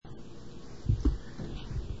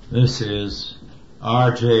This is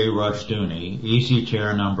R.J. Rushdoony, easy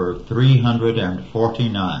chair number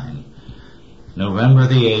 349, November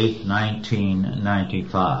the 8th,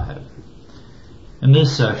 1995. In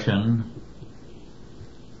this session,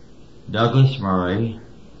 Douglas Murray,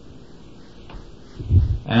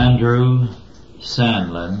 Andrew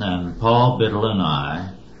Sandlin, and Paul Biddle and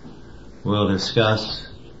I will discuss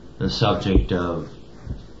the subject of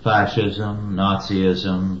fascism,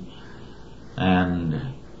 Nazism,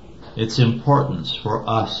 and its importance for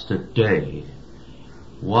us today,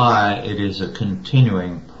 why it is a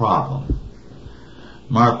continuing problem.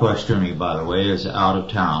 Mark Rushdoony, by the way, is out of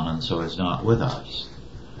town and so is not with us.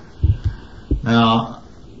 Now,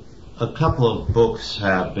 a couple of books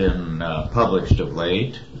have been published of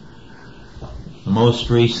late. The most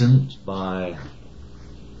recent by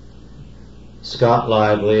Scott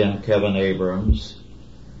Lively and Kevin Abrams,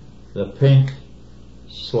 The Pink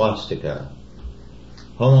Swastika: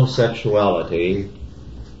 Homosexuality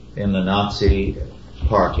in the Nazi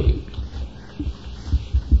Party.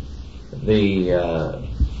 The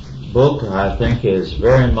book, I think, is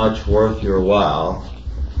very much worth your while,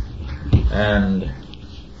 and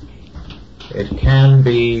it can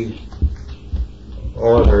be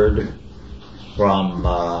ordered from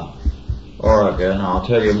Oregon. I'll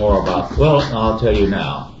tell you more about, I'll tell you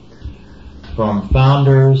now. From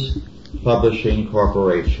Founders Publishing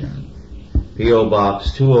Corporation, P.O.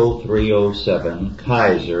 Box 20307,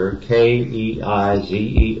 Keizer,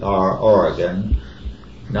 K-E-I-Z-E-R, Oregon,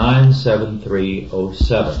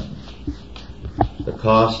 97307. The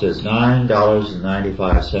cost is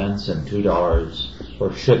 $9.95 and $2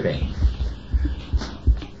 for shipping.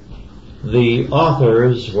 The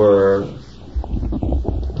authors were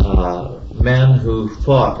men who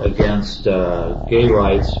fought against gay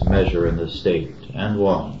rights measure in the state and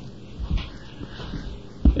won.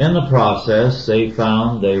 In the process, they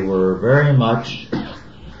found they were very much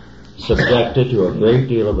subjected to a great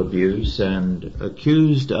deal of abuse and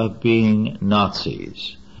accused of being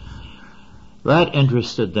Nazis. That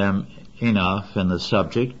interested them enough in the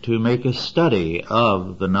subject to make a study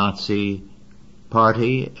of the Nazi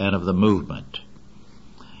Party and of the movement.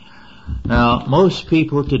 Now, most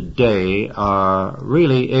people today are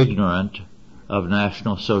really ignorant of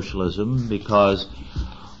National Socialism because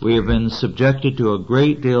we have been subjected to a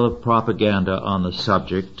great deal of propaganda on the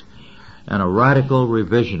subject and a radical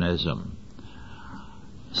revisionism.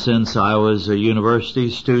 Since I was a university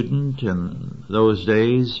student in those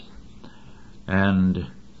days, and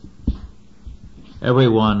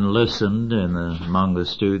everyone listened among the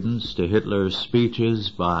students to Hitler's speeches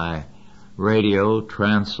by radio,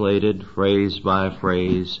 translated phrase by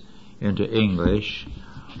phrase into English,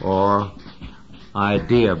 or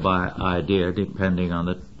idea by idea, depending on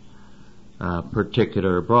the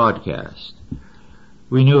particular broadcast.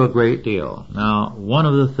 We knew a great deal. Now, one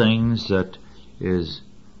of the things that is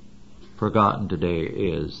forgotten today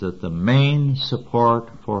is that the main support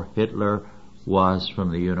for Hitler was from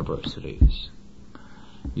the universities.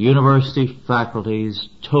 University faculties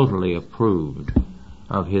totally approved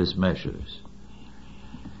of his measures.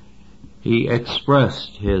 He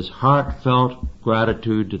expressed his heartfelt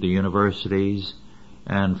gratitude to the universities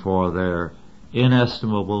and for their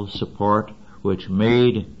inestimable support, which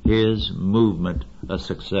made his movement a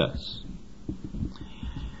success.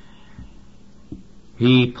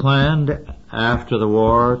 He planned after the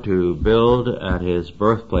war to build at his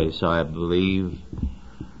birthplace, I believe,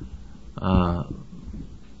 a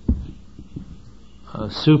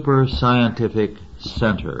super scientific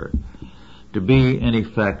center to be, in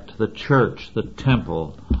effect, the church, the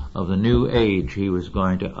temple of the new age he was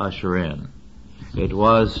going to usher in. It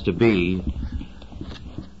was to be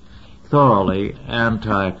thoroughly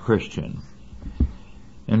anti-Christian.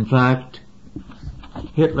 In fact,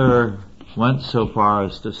 Hitler went so far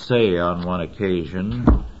as to say on one occasion,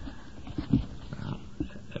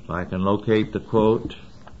 if I can locate the quote,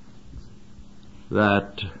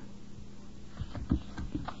 that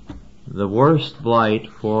the worst blight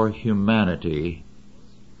for humanity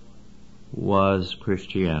was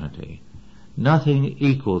Christianity. Nothing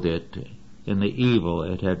equaled it in the evil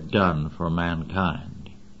it had done for mankind.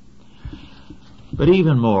 But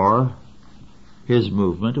even more, his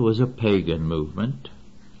movement was a pagan movement,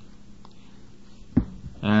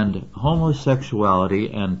 and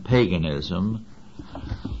homosexuality and paganism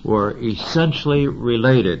were essentially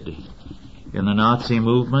related in the Nazi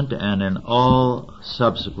movement and in all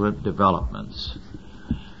subsequent developments.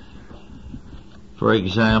 For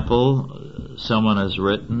example, someone has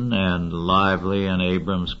written, and Lively and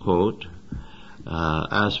Abrams quote,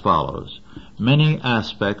 as follows: many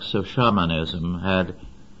aspects of shamanism had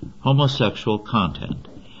homosexual content.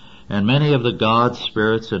 and many of the gods,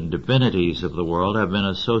 spirits, and divinities of the world have been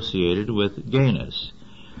associated with gayness.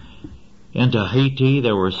 In Tahiti,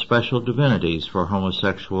 there were special divinities for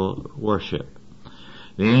homosexual worship.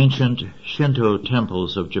 The ancient Shinto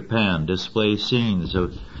temples of Japan display scenes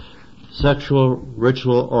of sexual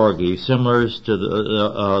ritual orgy similar to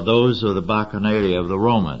those of the Bacchanalia of the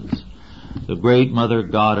Romans. The great mother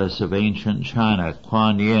goddess of ancient China,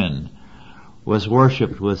 Kuan Yin, was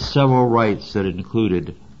worshipped with several rites that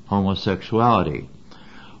included homosexuality.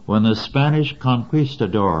 When the Spanish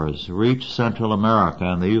conquistadors reached Central America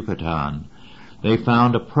and the Yucatan, they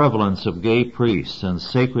found a prevalence of gay priests and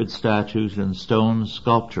sacred statues and stone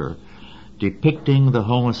sculpture depicting the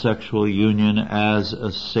homosexual union as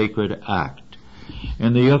a sacred act.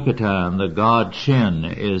 In the Yucatan, the god Chin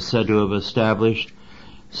is said to have established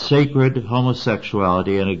sacred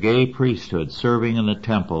homosexuality and a gay priesthood serving in the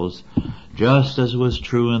temples, just as was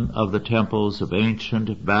true of the temples of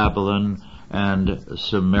ancient Babylon and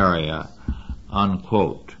Samaria."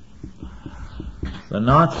 Unquote. The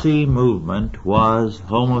Nazi movement was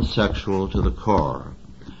homosexual to the core.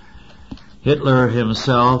 Hitler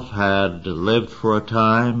himself had lived for a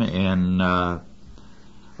time in a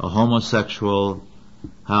homosexual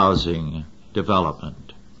housing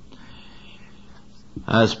development.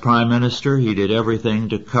 As Prime Minister, he did everything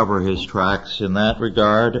to cover his tracks in that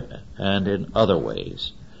regard and in other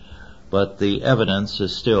ways. But the evidence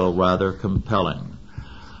is still rather compelling.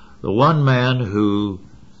 The one man who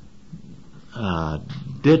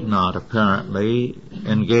did not apparently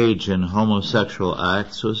engage in homosexual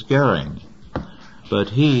acts was Goering, but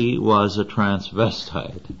he was a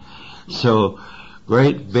transvestite. So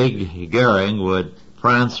great big Goering would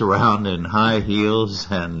prance around in high heels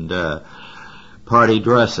and party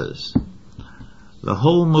dresses. The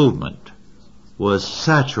whole movement was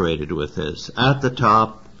saturated with this, at the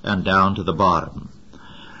top and down to the bottom.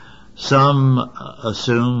 Some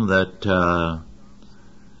assume that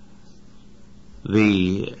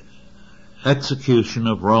the execution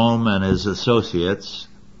of Rome and his associates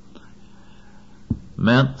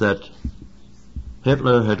meant that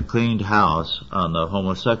Hitler had cleaned house on the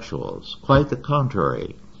homosexuals. Quite the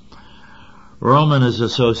contrary. Rome and his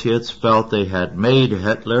associates felt they had made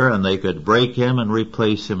Hitler and they could break him and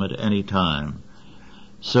replace him at any time.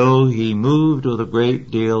 So he moved with a great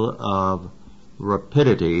deal of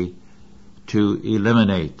rapidity to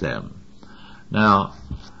eliminate them. Now,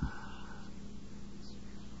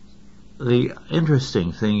 the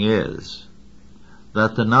interesting thing is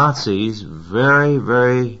that the Nazis very,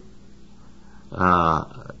 very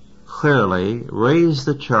clearly raised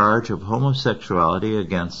the charge of homosexuality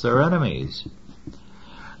against their enemies.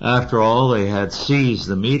 After all, they had seized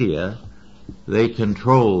the media, they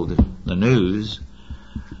controlled the news,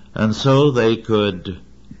 and so they could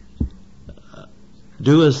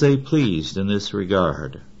do as they pleased in this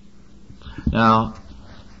regard. Now,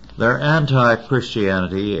 their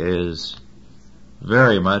anti-Christianity is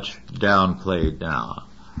very much downplayed now,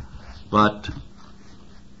 but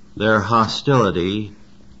their hostility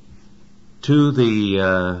to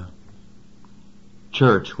the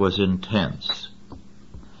church was intense.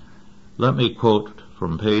 Let me quote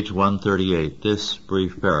from page 138 this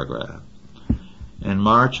brief paragraph. In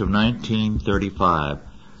March of 1935,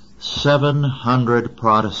 700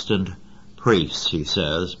 Protestant priests, he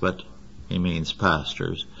says, but he means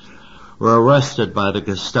pastors, were arrested by the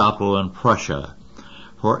Gestapo in Prussia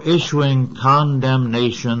for issuing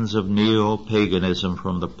condemnations of neo-paganism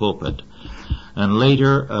from the pulpit, and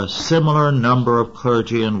later a similar number of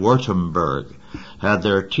clergy in Württemberg had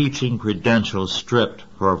their teaching credentials stripped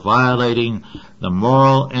for violating the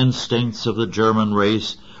moral instincts of the German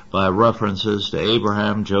race by references to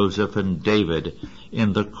Abraham, Joseph, and David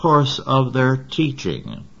in the course of their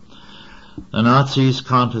teaching. The Nazis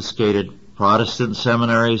confiscated Protestant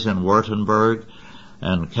seminaries in Württemberg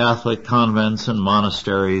and Catholic convents and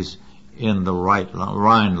monasteries in the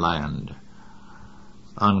Rhineland.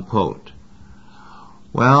 Unquote.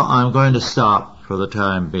 Well, I'm going to stop for the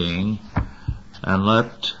time being and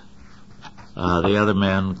let the other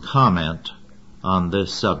man comment on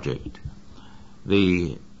this subject.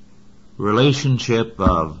 The relationship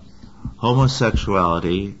of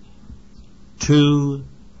homosexuality to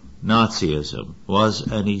Nazism was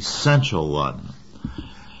an essential one.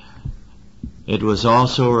 It was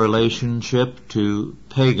also a relationship to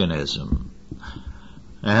paganism,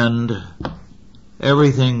 and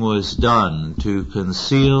everything was done to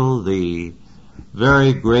conceal the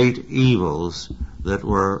very great evils that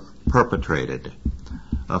were perpetrated.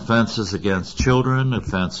 Offenses against children,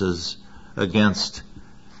 offenses against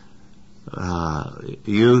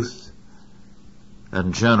youth,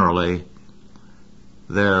 and generally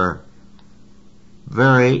their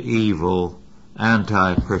very evil,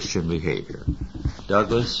 anti-Christian behavior.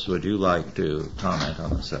 Douglas, would you like to comment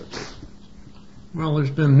on the subject? Well, there's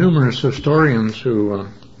been numerous historians who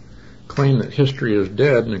claim that history is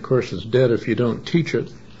dead, and of course it's dead if you don't teach it.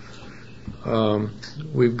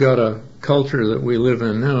 We've got a culture that we live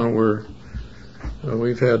in now where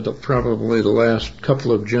we've had probably the last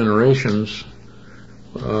couple of generations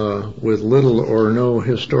with little or no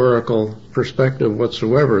historical perspective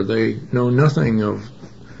whatsoever. They know nothing of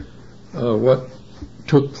what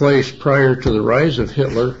took place prior to the rise of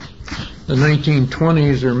Hitler. The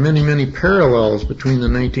 1920s, there are many, many parallels between the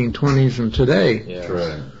 1920s and today. Yes.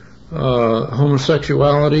 Right.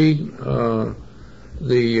 Homosexuality,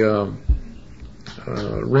 the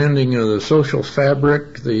rending of the social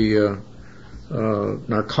fabric, the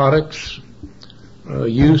narcotics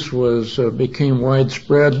use became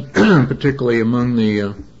widespread, particularly among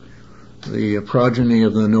the progeny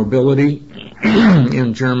of the nobility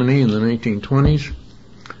in Germany in the 1920s,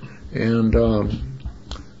 and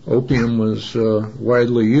opium was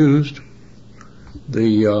widely used.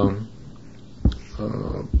 The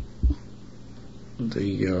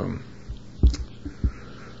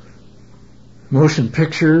motion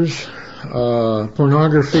pictures,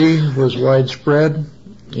 pornography was widespread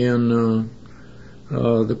in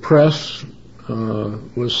the press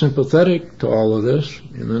was sympathetic to all of this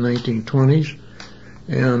in the 1920s,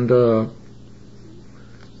 and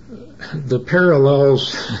the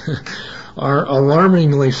parallels are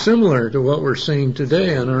alarmingly similar to what we're seeing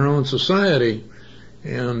today in our own society.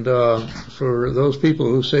 And for those people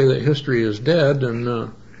who say that history is dead,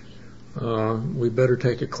 and we better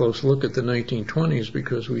take a close look at the 1920s,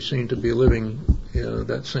 because we seem to be living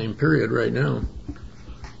that same period right now.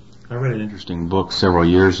 I read an interesting book several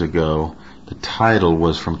years ago. The title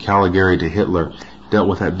was From Caligari to Hitler. Dealt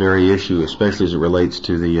with that very issue, especially as it relates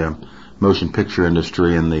to the motion picture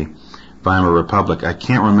industry in the Weimar Republic. I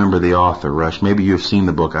can't remember the author, Rush. Maybe you've seen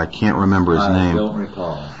the book. I can't remember his name. I don't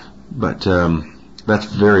recall. But that's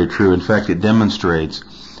very true. In fact, it demonstrates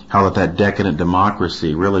how that decadent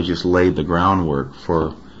democracy really just laid the groundwork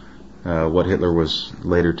for what Hitler was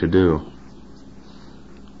later to do.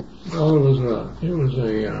 Well, it was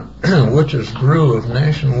a witch's brew of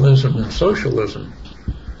nationalism and socialism.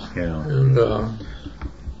 Yeah. And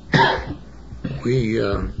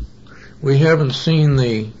we haven't seen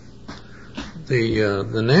the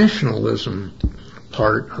nationalism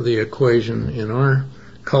part of the equation in our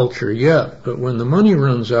culture yet. But when the money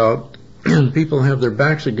runs out and people have their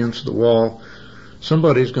backs against the wall,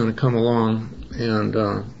 somebody's going to come along and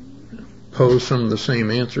pose some of the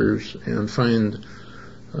same answers and find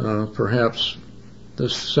perhaps the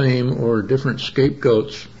same or different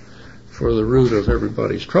scapegoats for the root of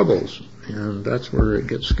everybody's troubles, and that's where it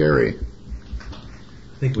gets scary.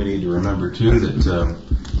 I think we need to remember, too, that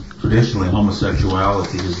traditionally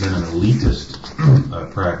homosexuality has been an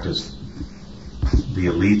elitist practice. The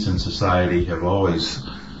elites in society have always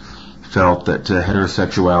felt that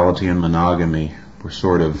heterosexuality and monogamy were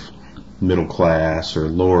sort of middle class or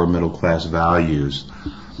lower middle class values.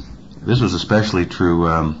 This was especially true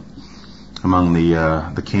among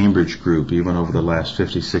the Cambridge group, even over the last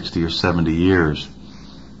 50, 60, or 70 years.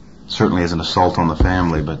 Certainly as an assault on the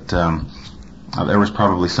family, but there was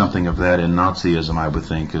probably something of that in Nazism, I would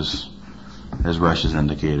think, as Rush has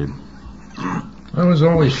indicated. I was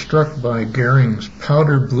always struck by Goering's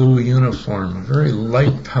powder blue uniform, a very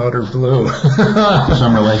light powder blue.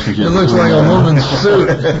 Some relationship. It looks like a woman's suit.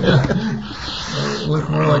 It looked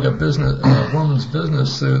more like a woman's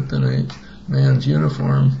business suit than a man's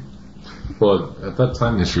uniform. Well, at that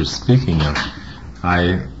time that you're speaking of,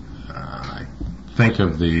 I think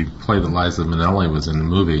of the play that Liza Minnelli was in, the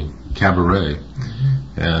movie Cabaret,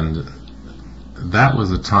 and that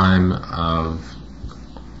was a time of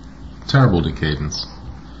terrible decadence,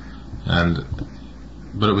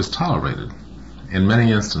 but it was tolerated in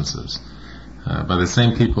many instances by the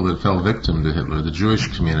same people that fell victim to Hitler. The Jewish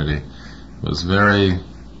community was very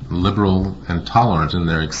liberal and tolerant in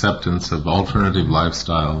their acceptance of alternative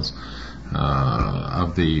lifestyles,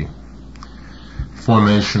 of the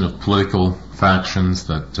formation of political factions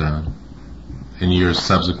that in years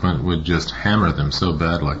subsequent would just hammer them so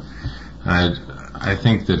badly. I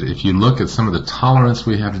think that if you look at some of the tolerance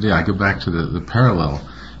we have today, I go back to the parallel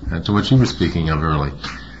to what you were speaking of early,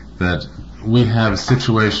 that we have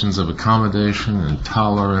situations of accommodation and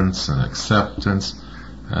tolerance and acceptance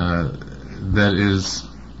that is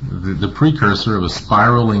the precursor of a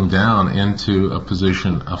spiraling down into a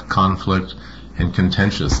position of conflict and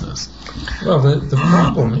contentiousness. Well, the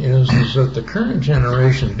problem is that the current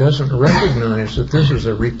generation doesn't recognize that this is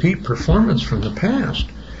a repeat performance from the past.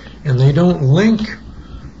 and they don't link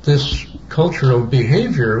this cultural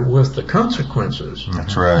behavior with the consequences.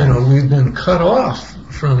 That's right. You know, we've been cut off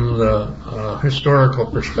from the historical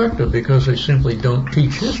perspective because they simply don't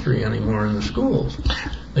teach history anymore in the schools.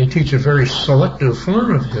 They teach a very selective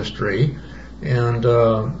form of history, and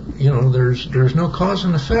there's no cause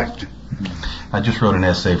and effect. I just wrote an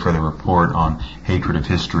essay for the report on hatred of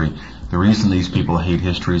history. The reason these people hate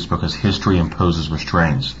history is because history imposes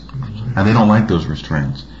restraints, and they don't like those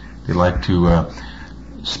restraints. They like to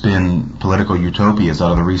spin political utopias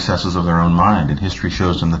out of the recesses of their own mind, and history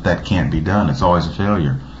shows them that that can't be done. It's always a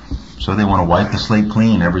failure. So they want to wipe the slate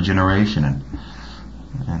clean every generation,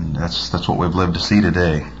 and that's what we've lived to see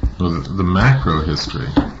today. Well, the macro history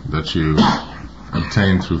that you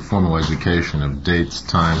obtain through formal education of dates,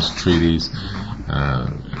 times, treaties,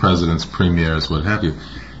 presidents, premiers, what have you,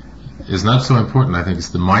 is not so important. I think it's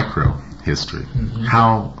the micro history,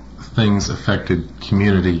 how things affected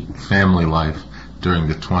community, family life during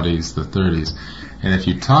the 20s, the 30s. And if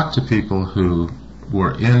you talk to people who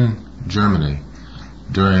were in Germany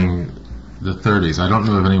during the 30s, I don't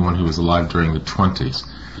know of anyone who was alive during the 20s,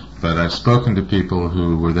 but I've spoken to people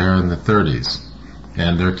who were there in the 30s,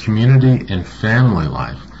 and their community and family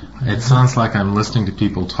life, it sounds like I'm listening to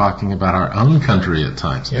people talking about our own country at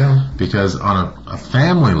times. Yeah. Because on a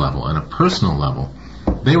family level and a personal level,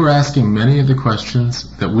 they were asking many of the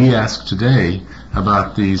questions that we ask today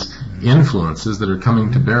about these influences that are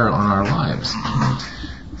coming to bear on our lives.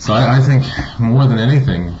 So I think more than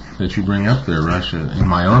anything that you bring up there, Rush, in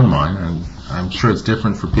my own mind, and I'm sure it's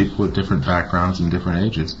different for people with different backgrounds and different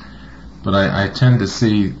ages, but I tend to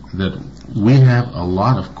see that we have a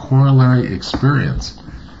lot of corollary experience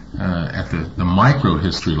at the micro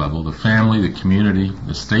history level, the family, the community,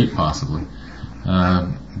 the state possibly,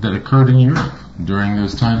 that occurred in Europe during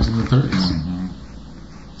those times in the 30s.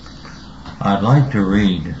 I'd like to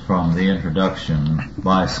read from the introduction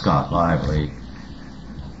by Scott Lively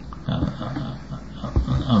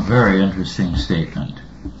a very interesting statement.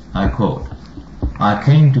 I quote, "I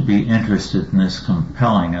came to be interested in this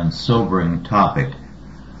compelling and sobering topic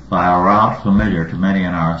by a route familiar to many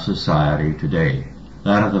in our society today,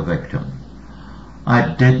 that of the victim.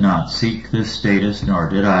 I did not seek this status, nor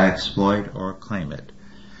did I exploit or claim it.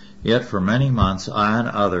 Yet for many months I and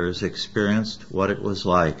others experienced what it was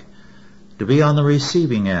like to be on the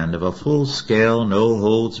receiving end of a full-scale,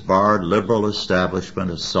 no-holds-barred liberal establishment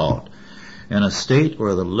assault in a state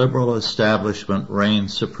where the liberal establishment reigned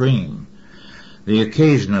supreme. The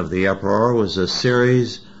occasion of the uproar was a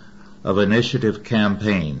series of initiative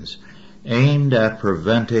campaigns aimed at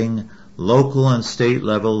preventing local and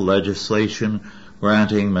state-level legislation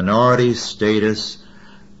granting minority status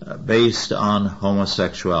based on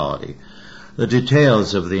homosexuality. The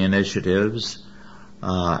details of the initiatives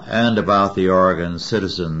and about the Oregon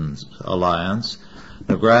Citizens Alliance,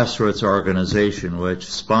 the grassroots organization which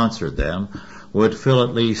sponsored them, would fill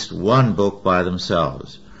at least one book by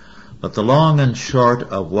themselves. But the long and short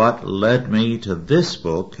of what led me to this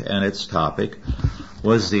book and its topic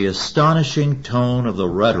was the astonishing tone of the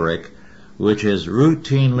rhetoric which is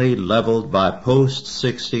routinely leveled by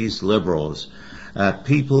post-60s liberals at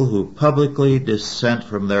people who publicly dissent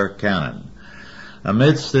from their canon.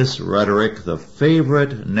 Amidst this rhetoric, the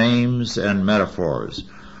favorite names and metaphors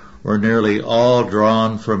were nearly all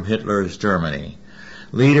drawn from Hitler's Germany.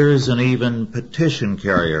 Leaders and even petition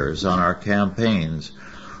carriers on our campaigns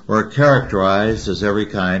were characterized as every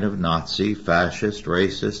kind of Nazi, fascist,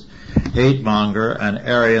 racist, hate-monger, and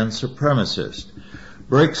Aryan supremacist.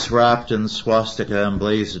 Bricks wrapped in swastika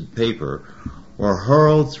emblazoned paper were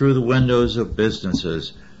hurled through the windows of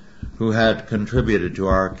businesses who had contributed to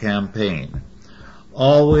our campaign.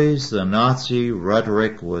 Always the Nazi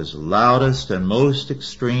rhetoric was loudest and most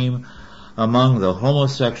extreme among the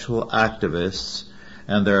homosexual activists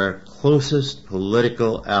and their closest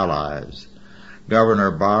political allies.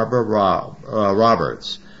 Governor Barbara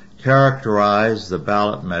Roberts characterized the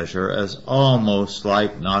ballot measure as almost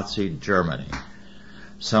like Nazi Germany.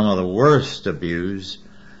 Some of the worst abuse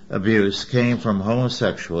came from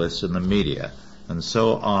homosexualists in the media, and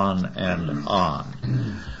so on and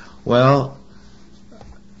on. Well,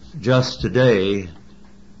 just today,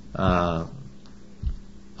 Paul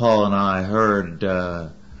and I heard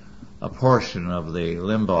a portion of the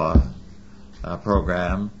Limbaugh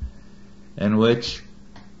program in which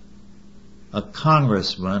a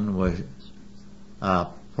congressman was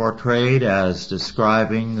portrayed as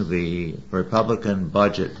describing the Republican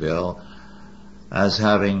budget bill as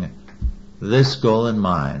having this goal in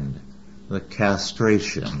mind, the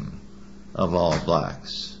castration of all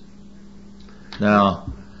blacks.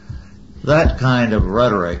 Now, that kind of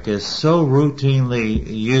rhetoric is so routinely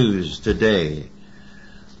used today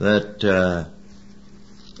that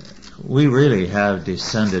we really have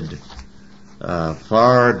descended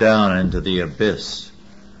far down into the abyss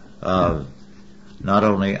of not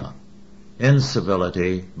only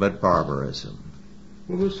incivility but barbarism.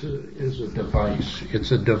 Well, this is a device.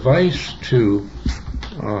 It's a device to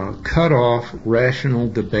cut off rational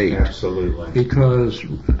debate. Absolutely. Because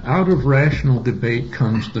out of rational debate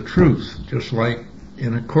comes the truth, just like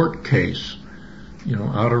in a court case. You know,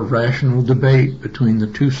 out of rational debate between the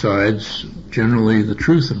two sides, generally the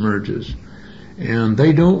truth emerges. And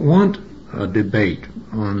they don't want a debate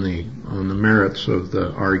on the merits of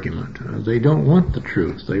the argument. They don't want the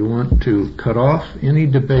truth. They want to cut off any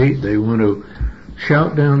debate. They want to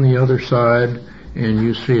shout down the other side, and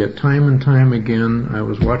you see it time and time again. I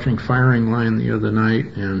was watching Firing Line the other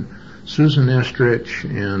night, and Susan Estrich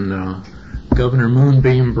and Governor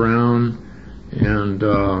Moonbeam Brown and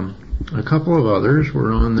a couple of others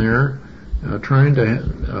were on there trying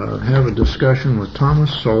to have a discussion with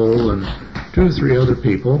Thomas Sowell and 2 or 3 other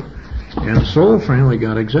people. And Sowell finally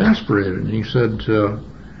got exasperated, and he said to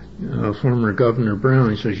former Governor Brown,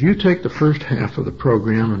 he says, "You take the first half of the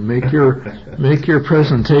program and make your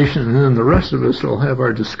presentation, and then the rest of us will have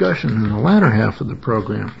our discussion in the latter half of the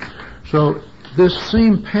program." So this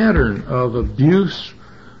same pattern of abuse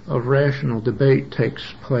of rational debate takes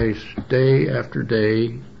place day after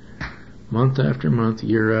day, month after month,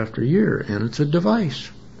 year after year, and it's a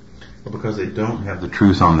device. Well, because they don't have the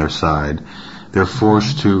truth on their side, they're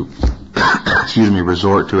forced to,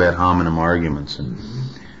 resort to ad hominem arguments and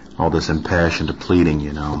all this impassioned pleading,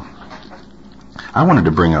 you know. I wanted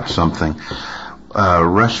to bring up something.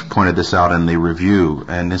 Rush pointed this out in the review,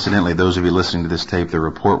 and incidentally, those of you listening to this tape, the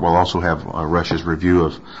report will also have Rush's review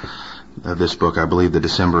of this book, I believe the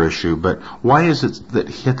December issue. But why is it that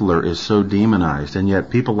Hitler is so demonized, and yet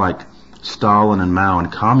people like Stalin and Mao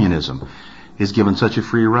and communism is given such a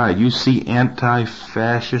free ride? You see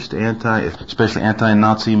anti-fascist, especially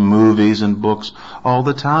anti-Nazi movies and books all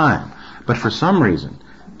the time. But for some reason,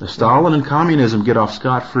 the Stalin and communism get off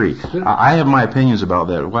scot-free. I have my opinions about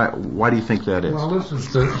that. Why do you think that is? Well, this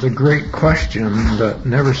is the great question that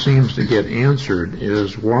never seems to get answered,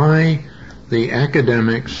 is why the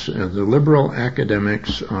academics, the liberal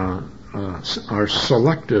academics, are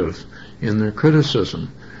selective in their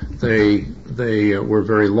criticism. They were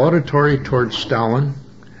very laudatory towards Stalin.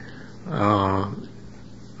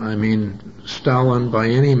 Stalin, by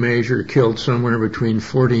any measure, killed somewhere between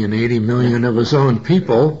 40 and 80 million of his own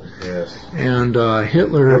people. Yes. And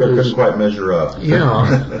Hitler couldn't quite measure up.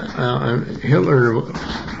 Yeah. Hitler,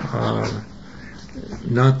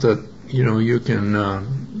 not that, you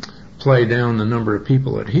can play down the number of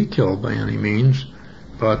people that he killed by any means,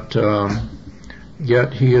 but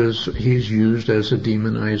yet he's used as a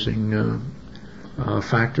demonizing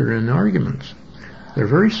factor in arguments. They're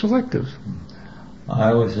very selective.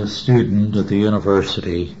 I was a student at the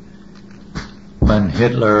university when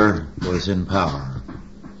Hitler was in power,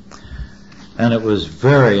 and it was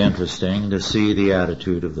very interesting to see the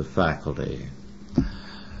attitude of the faculty.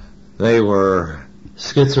 They were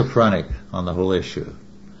schizophrenic on the whole issue.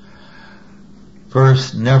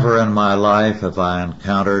 First, never in my life have I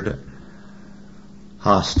encountered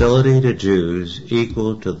hostility to Jews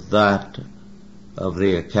equal to that of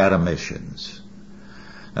the academicians.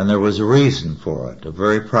 And there was a reason for it, a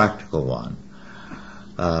very practical one.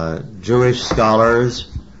 Jewish scholars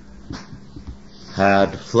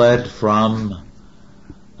had fled from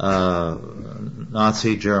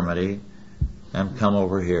Nazi Germany and come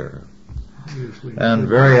over here. And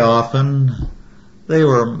very often they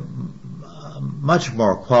were much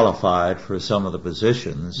more qualified for some of the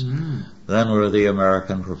positions than were the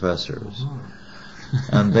American professors.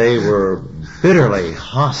 And they were bitterly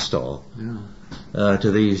hostile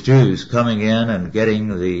to these Jews coming in and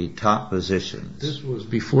getting the top positions. This was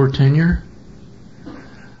before tenure?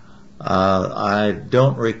 I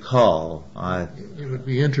don't recall. It would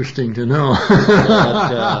be interesting to know.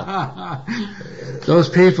 Those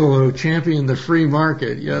people who champion the free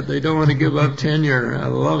market, yet they don't want to give up tenure. I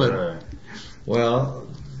love it. Well,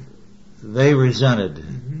 they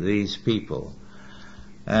resented these people.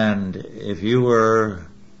 And if you were,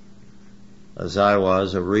 as I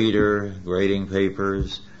was, a reader, grading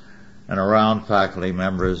papers, and around faculty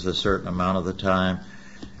members a certain amount of the time,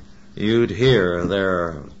 you'd hear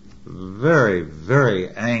their very, very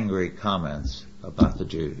angry comments about the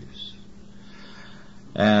Jews.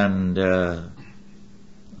 And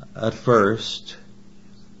at first,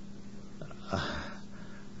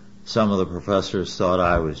 some of the professors thought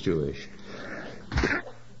I was Jewish.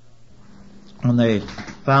 when they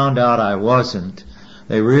found out I wasn't,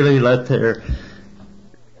 they really let their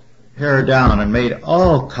hair down and made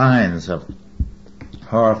all kinds of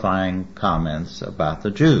horrifying comments about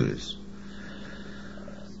the Jews.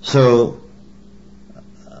 So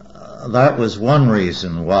that was one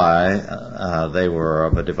reason why they were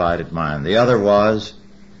of a divided mind. The other was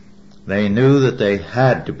they knew that they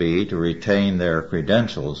had to be to retain their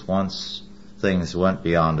credentials once things went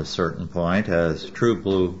beyond a certain point. As true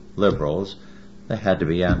blue liberals, they had to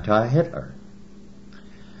be anti-Hitler.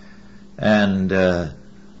 And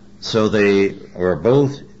so they were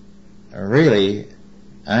both really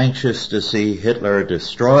anxious to see Hitler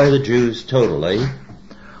destroy the Jews totally,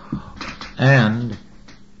 and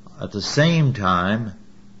at the same time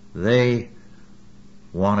they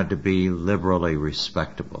wanted to be liberally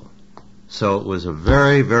respectable. So it was a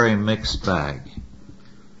very, very mixed bag.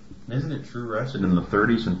 Isn't it true, Russ, that in the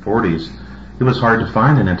 30s and 40s it was hard to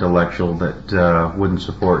find an intellectual that wouldn't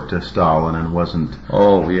support Stalin and wasn't...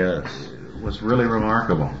 Oh, yes. It was really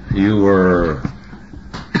remarkable. You were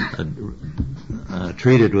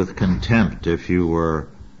treated with contempt if you were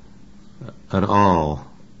at all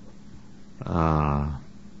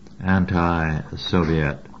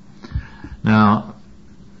anti-Soviet. Now,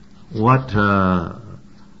 what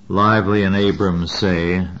Lively and Abrams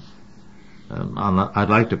say, I'd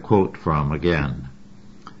like to quote from again.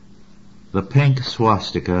 The pink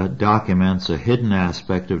swastika documents a hidden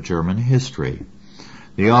aspect of German history.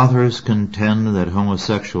 The authors contend that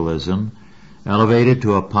homosexualism, elevated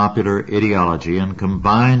to a popular ideology and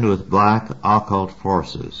combined with black occult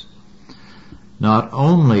forces, not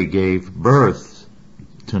only gave birth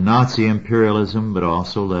to Nazi imperialism but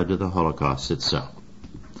also led to the Holocaust itself.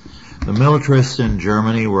 The militarists in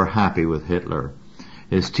Germany were happy with Hitler.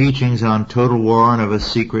 His teachings on total war and of a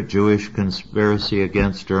secret Jewish conspiracy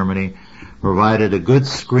against Germany provided a good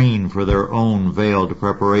screen for their own veiled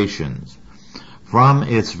preparations. From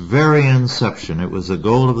its very inception, it was the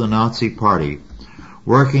goal of the Nazi Party,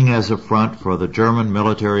 working as a front for the German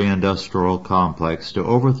military-industrial complex, to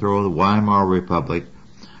overthrow the Weimar Republic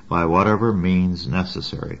by whatever means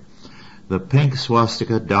necessary. The pink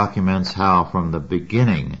swastika documents how, from the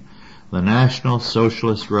beginning, the National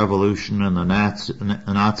Socialist Revolution and the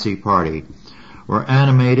Nazi Party were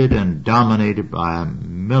animated and dominated by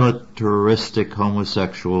militaristic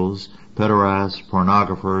homosexuals, pederasts,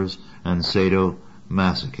 pornographers, and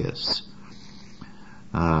sadomasochists.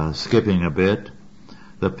 Skipping a bit,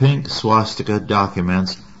 the pink swastika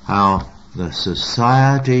documents how the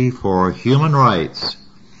Society for Human Rights,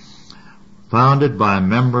 founded by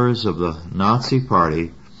members of the Nazi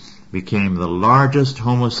Party, became the largest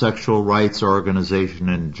homosexual rights organization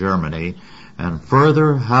in Germany, and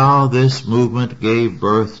further how this movement gave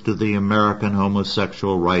birth to the American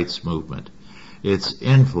homosexual rights movement. Its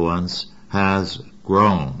influence has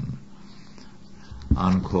grown.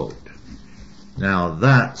 Unquote. Now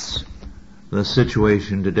that's the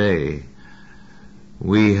situation today.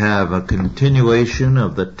 We have a continuation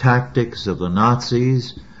of the tactics of the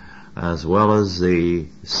Nazis, as well as the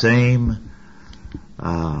same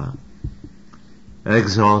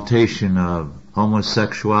exaltation of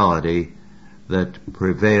homosexuality that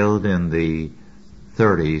prevailed in the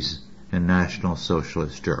 30s in National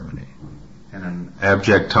Socialist Germany. And an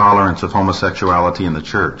abject tolerance of homosexuality in the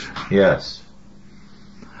church. Yes.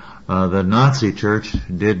 The Nazi church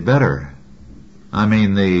did better. I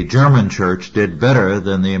mean, the German church did better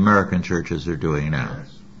than the American churches are doing now.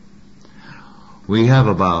 We have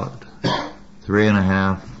about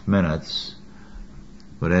 3.5 minutes.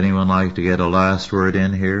 Would anyone like to get a last word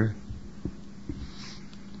in here?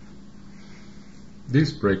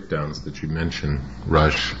 These breakdowns that you mentioned,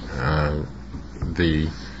 Rush, the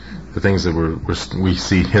things that we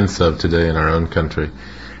see hints of today in our own country,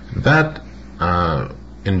 that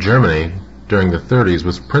in Germany during the 30s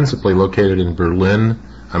was principally located in Berlin.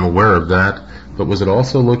 I'm aware of that, but was it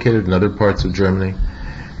also located in other parts of Germany?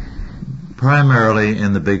 Primarily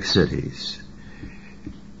in the big cities.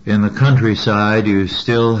 In the countryside, you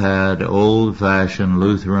still had old-fashioned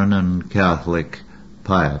Lutheran and Catholic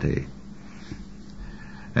piety.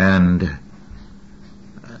 And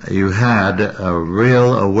you had a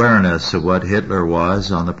real awareness of what Hitler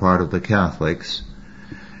was on the part of the Catholics,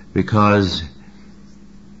 because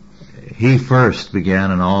he first began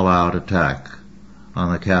an all-out attack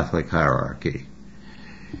on the Catholic hierarchy.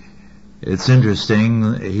 It's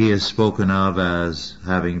interesting, he is spoken of as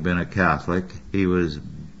having been a Catholic. He was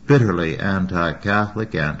bitterly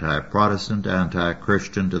anti-Catholic, anti-Protestant,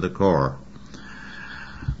 anti-Christian to the core.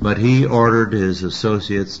 But he ordered his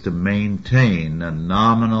associates to maintain a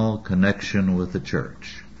nominal connection with the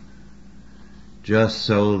church, just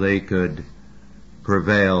so they could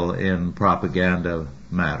prevail in propaganda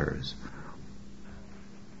matters.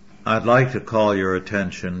 I'd like to call your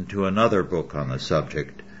attention to another book on the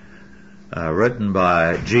subject, written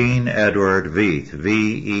by Jean Edward Veith,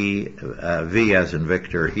 V as in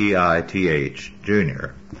Victor, E-I-T-H, Jr.,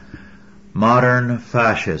 Modern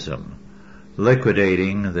Fascism,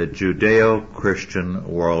 Liquidating the Judeo-Christian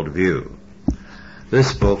Worldview.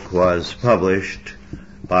 This book was published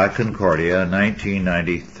by Concordia in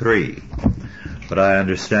 1993, but I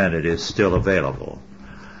understand it is still available.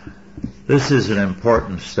 This is an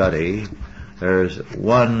important study. There's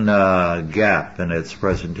one gap in its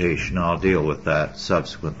presentation. I'll deal with that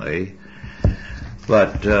subsequently.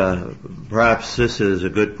 But perhaps this is a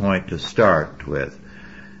good point to start with.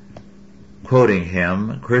 Quoting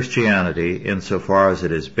him, Christianity, insofar as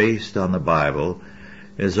it is based on the Bible,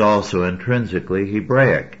 is also intrinsically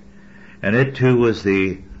Hebraic, and it too was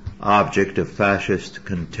the object of fascist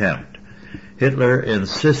contempt. Hitler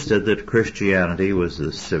insisted that Christianity was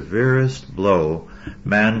the severest blow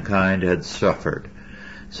mankind had suffered.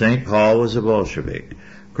 St. Paul was a Bolshevik.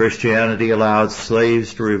 Christianity allowed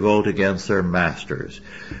slaves to revolt against their masters.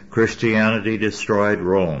 Christianity destroyed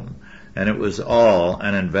Rome, and it was all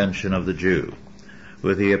an invention of the Jew.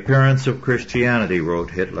 With the appearance of Christianity,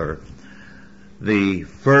 wrote Hitler, the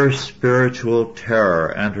first spiritual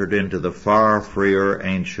terror entered into the far freer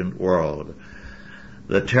ancient world.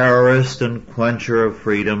 The terrorist and quencher of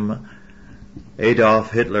freedom,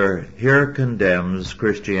 Adolf Hitler, here condemns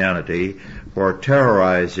Christianity for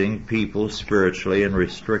terrorizing people spiritually and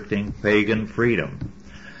restricting pagan freedom.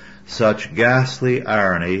 Such ghastly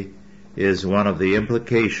irony is one of the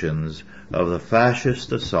implications of the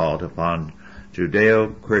fascist assault upon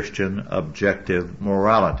Judeo-Christian objective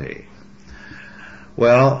morality.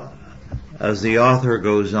 Well, as the author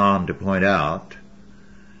goes on to point out,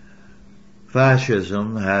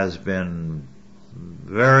 fascism has been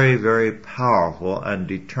very, very powerful and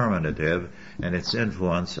determinative in its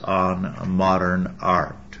influence on modern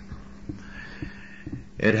art.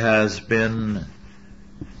 It has been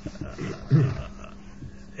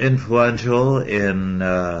influential in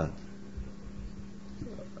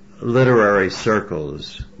literary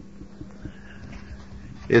circles.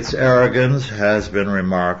 Its arrogance has been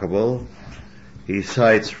remarkable. He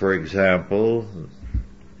cites, for example,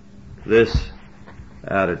 this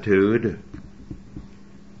attitude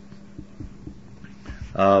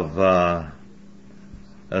of a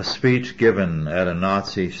speech given at a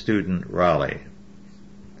Nazi student rally.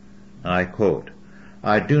 I quote,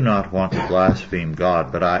 I do not want to blaspheme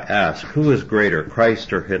God, but I ask, who is greater,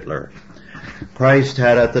 Christ or Hitler? Christ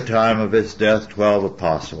had at the time of his death 12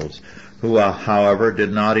 apostles, who, however,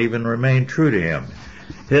 did not even remain true to him.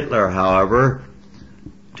 Hitler, however,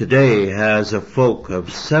 today has a folk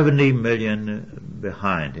of 70 million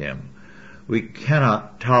behind him. We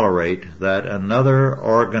cannot tolerate that another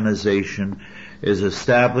organization is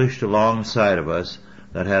established alongside of us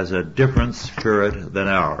that has a different spirit than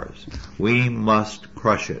ours. We must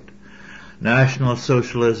crush it. National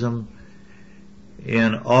Socialism,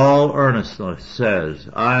 in all earnestness, says,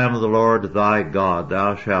 I am the Lord thy God,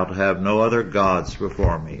 thou shalt have no other gods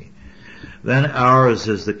before me. Then ours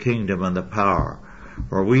is the kingdom and the power,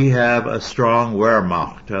 for we have a strong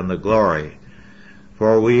Wehrmacht and the glory,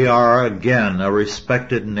 for we are again a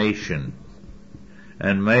respected nation,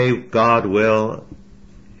 and may God will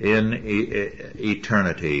in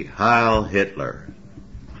eternity. Heil Hitler.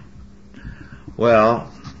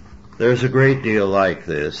 Well, there's a great deal like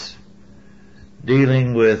this,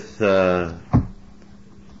 dealing with the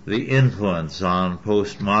influence on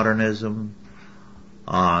postmodernism,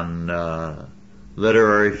 on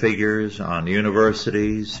literary figures, on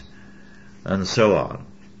universities, and so on.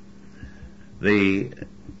 The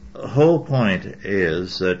whole point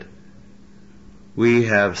is that we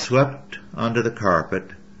have swept under the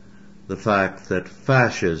carpet the fact that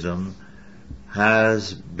fascism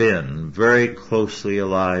has been very closely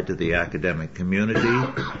allied to the academic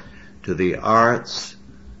community, to the arts,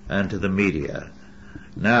 and to the media.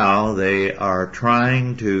 Now they are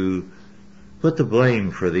trying to put the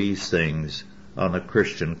blame for these things on the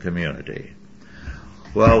Christian community.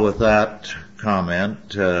 Well, with that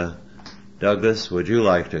comment, Douglas, would you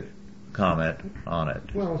like to comment on it?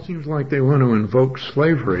 Well, it seems like they want to invoke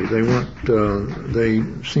slavery. They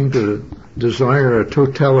seem to desire a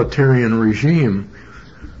totalitarian regime.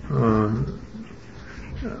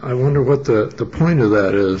 I wonder what the point of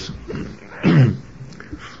that is.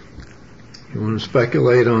 You want to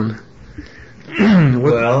speculate on?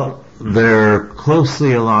 Well, they're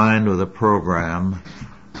closely aligned with a program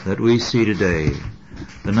that we see today.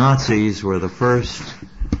 The Nazis were the first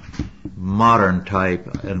modern type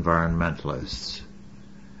environmentalists.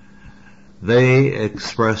 they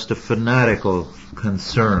expressed a fanatical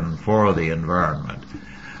concern for the environment.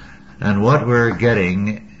 And what we're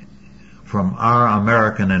getting from our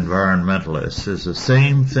American environmentalists is the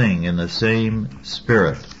same thing in the same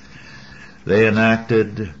spirit. They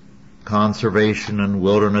enacted conservation and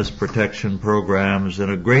wilderness protection programs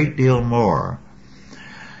and a great deal more.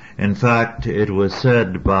 In fact, it was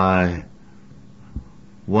said by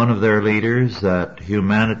one of their leaders that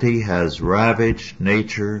humanity has ravaged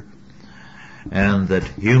nature and that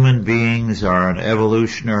human beings are an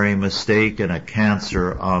evolutionary mistake and a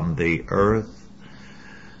cancer on the earth.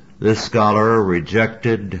 This scholar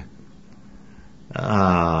rejected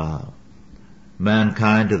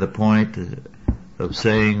mankind to the point of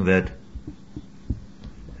saying that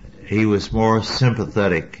he was more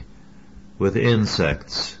sympathetic with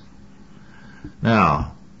insects.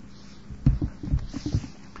 Now,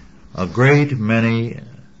 a great many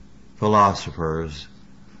philosophers,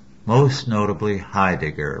 most notably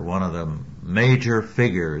Heidegger, one of the major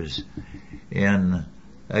figures in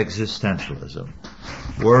existentialism,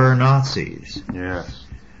 were Nazis. Yes.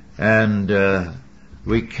 And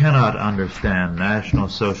we cannot understand National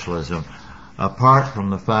Socialism apart from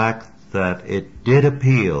the fact that it did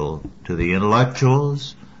appeal to the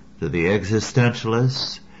intellectuals, to the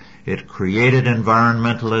existentialists. It created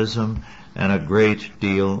environmentalism and a great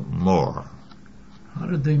deal more. How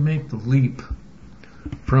did they make the leap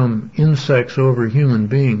from insects over human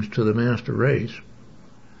beings to the master race?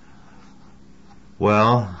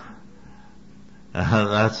 Well,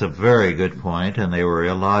 that's a very good point, and they were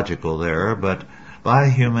illogical there, but by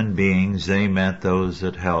human beings they meant those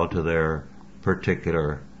that held to their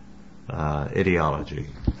particular ideology.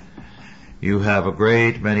 You have a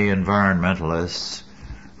great many environmentalists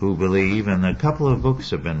who believe, and a couple of books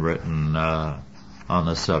have been written on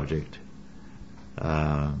the subject.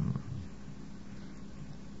 I'm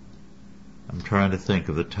trying to think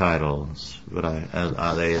of the titles, but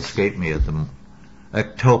they escape me at the moment.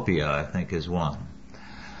 Ectopia, I think, is one.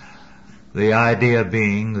 The idea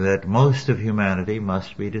being that most of humanity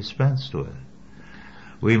must be dispensed with.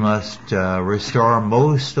 We must restore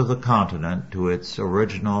most of the continent to its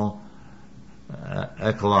original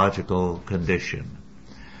ecological condition.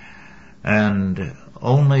 And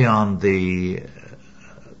only on the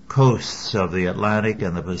coasts of the Atlantic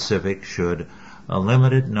and the Pacific should a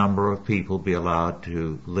limited number of people be allowed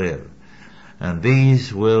to live. And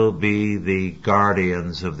these will be the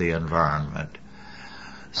guardians of the environment.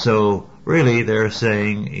 So really they're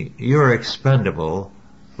saying, you're expendable,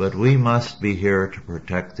 but we must be here to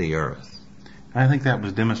protect the earth. I think that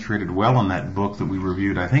was demonstrated well in that book that we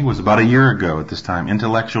reviewed, I think it was about a year ago at this time,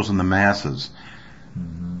 Intellectuals and the Masses,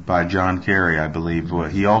 by John Kerry, I believe.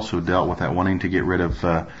 He also dealt with that, wanting to get rid of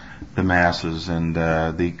the masses and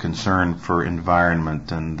the concern for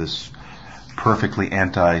environment and this perfectly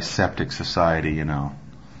antiseptic society, you know.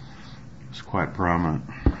 It's quite prominent.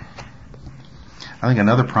 I think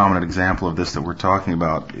another prominent example of this that we're talking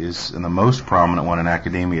about is, and the most prominent one in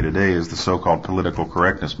academia today, is the so-called political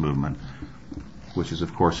correctness movement, which is,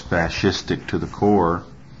 of course, fascistic to the core.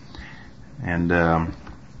 And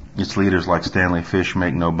its leaders like Stanley Fish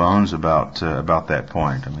make no bones about that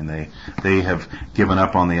point. I mean, they have given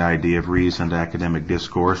up on the idea of reasoned academic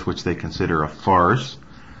discourse, which they consider a farce.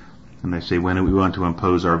 And they say, when do we want to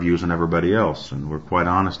impose our views on everybody else? And we're quite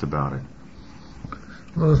honest about it.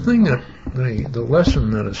 Well, the thing that the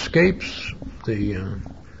lesson that escapes the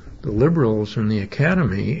liberals in the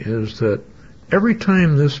academy is that every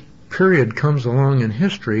time this period comes along in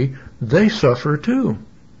history, they suffer too.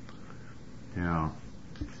 Yeah.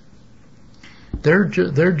 They're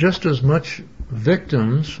just as much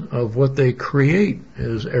victims of what they create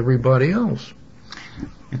as everybody else.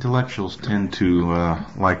 Intellectuals tend to,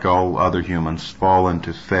 like all other humans, fall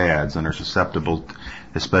into fads and are susceptible,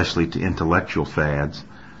 especially to intellectual fads.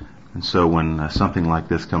 And so when something like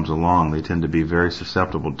this comes along, they tend to be very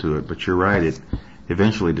susceptible to it. But you're right, it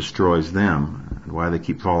eventually destroys them. And why they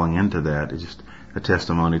keep falling into that is just a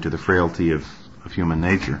testimony to the frailty of human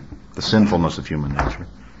nature, the sinfulness of human nature.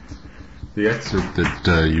 The excerpt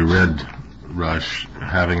that you read, Rush,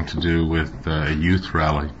 having to do with a youth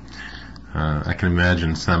rally, I can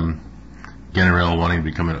imagine some general wanting to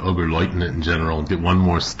become an Oberleutnant general and get one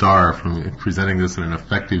more star from presenting this in an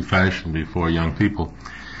effective fashion before young people.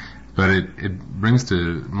 But it brings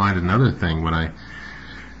to mind another thing.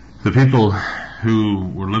 The people who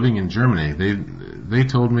were living in Germany, they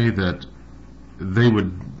told me that they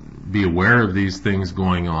would be aware of these things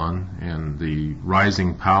going on and the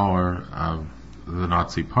rising power of the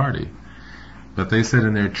Nazi Party. But they said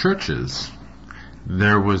in their churches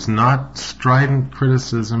there was not strident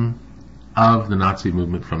criticism of the Nazi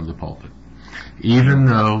movement from the pulpit. even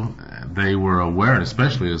though they were aware,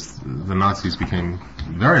 especially as the Nazis became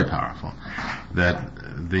very powerful,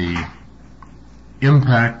 that the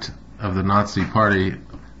impact of the Nazi Party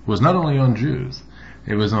was not only on Jews,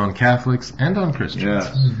 it was on Catholics and on Christians. Yes.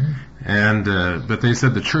 Mm-hmm. And but they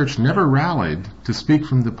said the church never rallied to speak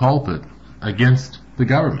from the pulpit against the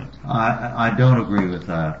government. I don't agree with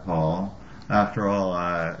that, Paul. After all,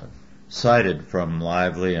 I cited from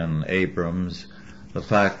Lively and Abrams the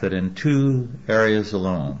fact that in 2 areas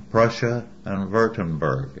alone, Prussia and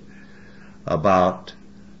Württemberg, about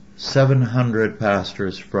 700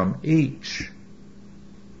 pastors from each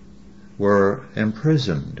were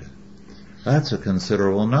imprisoned. That's a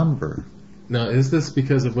considerable number. Now, is this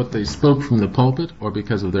because of what they spoke from the pulpit or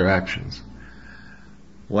because of their actions?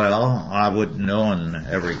 Well, I wouldn't know in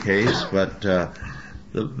every case, but the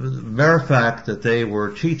mere fact that they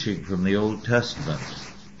were teaching from the Old Testament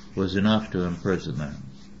was enough to imprison them.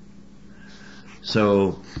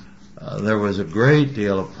 So there was a great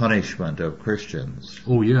deal of punishment of Christians.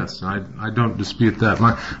 Oh yes, I don't dispute that.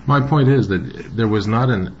 My point is that there was not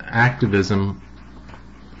an activism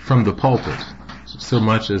from the pulpit so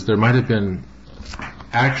much as there might have been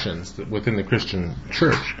actions within the Christian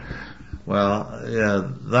church. Well,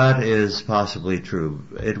 yeah, that is possibly true.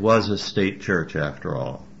 It was a state church after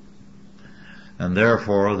all. And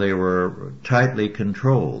therefore they were tightly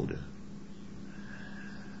controlled.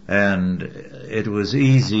 And it was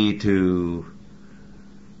easy to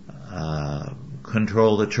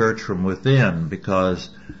control the church from within because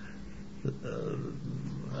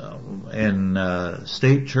in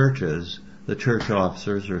state churches, the church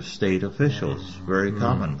officers are state officials very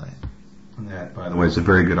commonly. That, by the way, is a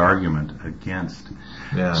very good argument against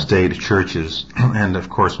Yeah. state churches. And, of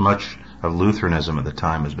course, much of Lutheranism at the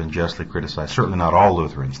time has been justly criticized. Certainly not all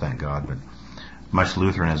Lutherans, thank God, but much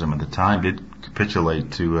Lutheranism at the time did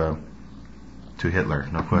capitulate to Hitler,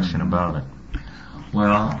 no question about it.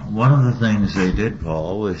 Well, one of the things they did,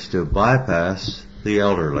 Paul, was to bypass the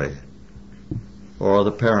elderly or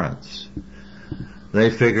the parents. They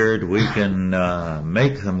figured we can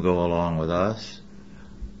make them go along with us,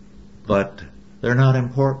 but they're not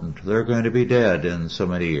important. They're going to be dead in so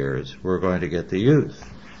many years. We're going to get the youth.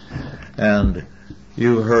 And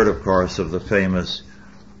you heard, of course, of the famous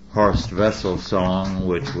Horst Wessel song,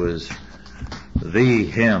 which was the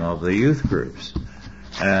hymn of the youth groups.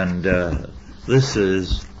 And this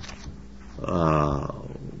is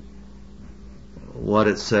what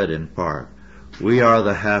it said in part. We are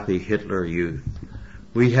the happy Hitler youth.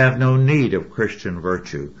 We have no need of Christian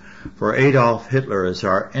virtue, for Adolf Hitler is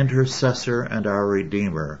our intercessor and our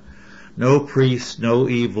redeemer. No priest, no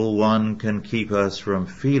evil one can keep us from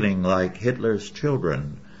feeling like Hitler's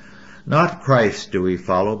children. Not Christ do we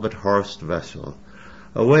follow, but Horst Wessel.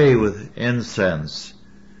 Away with incense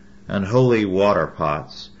and holy water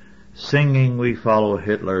pots. Singing we follow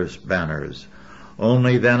Hitler's banners.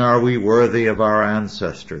 Only then are we worthy of our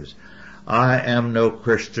ancestors. I am no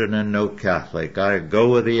Christian and no Catholic. I go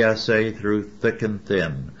with the SA through thick and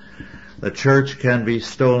thin. The church can be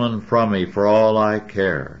stolen from me for all I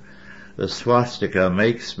care. The swastika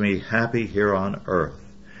makes me happy here on earth.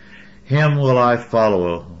 Him will I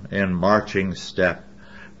follow in marching step.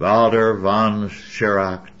 Wouter von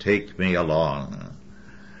Schirach, take me along.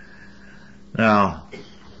 Now,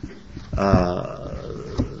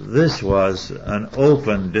 this was an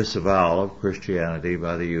open disavowal of Christianity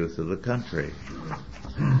by the youth of the country.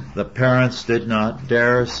 The parents did not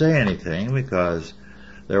dare say anything because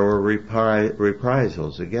there were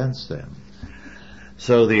reprisals against them.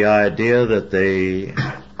 So the idea that they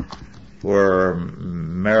were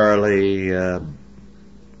merely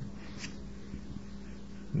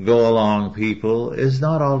go-along people is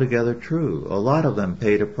not altogether true. A lot of them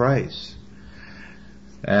paid a price.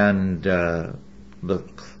 And the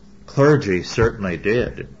clergy certainly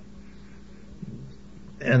did.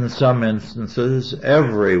 In some instances,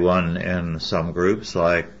 everyone in some groups,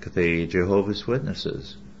 like the Jehovah's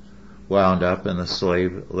Witnesses, wound up in the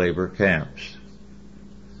slave labor camps.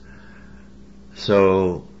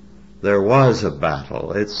 So there was a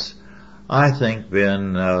battle. It's, I think,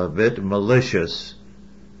 been a bit malicious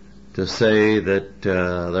to say that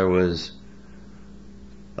there was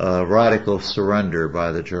a radical surrender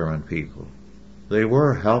by the German people. They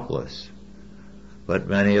were helpless, but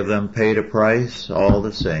many of them paid a price all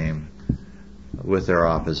the same with their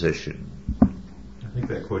opposition. I think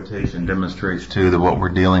that quotation demonstrates, too, that what we're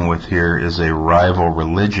dealing with here is a rival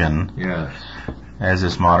religion, Yes. as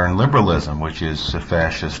is modern liberalism, which is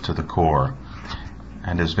fascist to the core.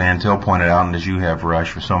 And as Van Til pointed out, and as you have,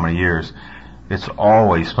 Rush, for so many years, it's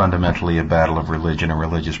always fundamentally a battle of religion and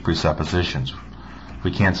religious presuppositions.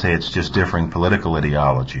 we can't say it's just differing political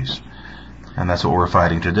ideologies. And that's what we're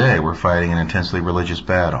fighting today. We're fighting an intensely religious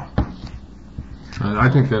battle. I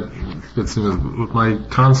think that fits in with what my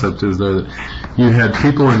concept is there, that you had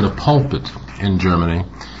people in the pulpit in Germany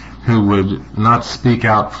who would not speak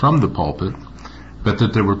out from the pulpit, but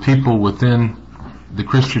that there were people within the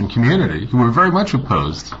Christian community who were very much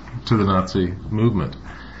opposed to the Nazi movement.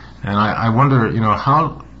 And I wonder,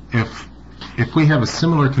 how, if we have a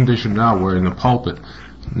similar condition now where in the pulpit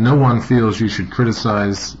no one feels you should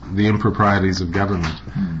criticize the improprieties of government,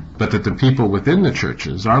 but that the people within the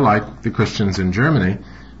churches are like the Christians in Germany,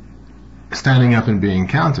 standing up and being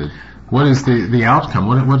counted. What is the outcome?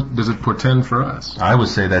 What does it portend for us? I would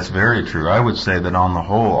say that's very true. I would say that on the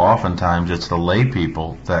whole, oftentimes it's the lay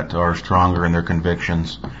people that are stronger in their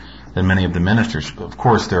convictions than many of the ministers. Of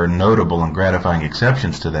course, there are notable and gratifying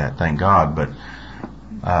exceptions to that, thank God, but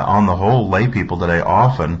on the whole, lay people today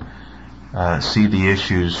often see the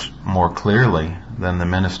issues more clearly than the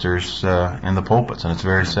ministers in the pulpits, and it's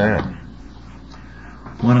very sad.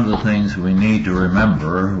 One of the things we need to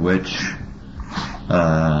remember, which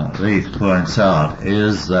Leith points out,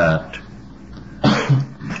 is that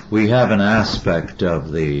we have an aspect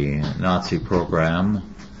of the Nazi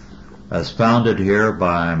program as founded here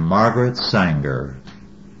by Margaret Sanger,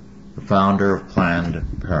 the founder of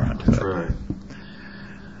Planned Parenthood. Right.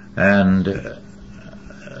 And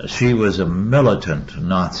she was a militant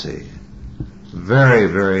Nazi, very,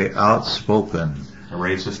 very outspoken. A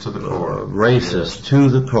racist to the core. Racist to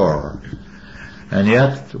the core. And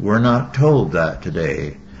yet we're not told that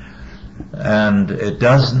today. And it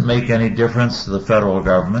doesn't make any difference to the federal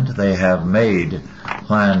government. They have made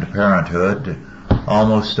Planned Parenthood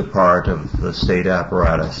almost a part of the state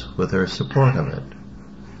apparatus with their support of it.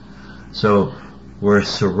 So we're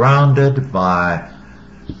surrounded by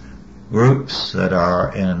groups that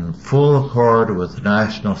are in full accord with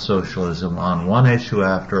National Socialism on one issue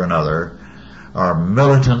after another, are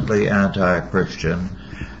militantly anti-Christian,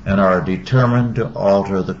 and are determined to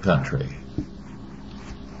alter the country.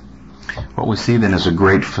 What we see then is a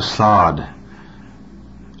great facade.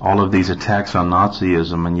 All of these attacks on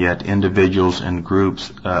Nazism, and yet individuals and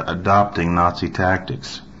groups adopting Nazi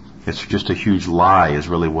tactics. It's just a huge lie is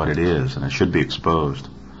really what it is, and it should be exposed.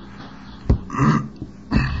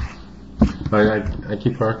 I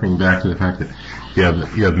keep harkening back to the fact that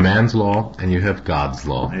you have man's law and you have God's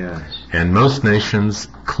law. Yes. And most nations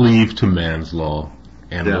cleave to man's law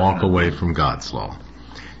and walk Definitely. away from God's law.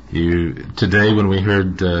 Today when we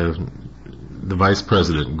heard the Vice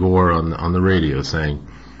President Gore on the radio saying,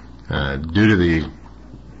 due to the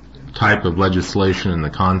type of legislation and the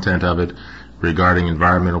content of it regarding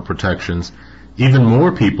environmental protections, even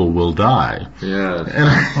more people will die. Yes.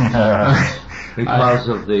 And Because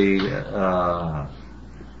of the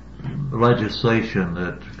legislation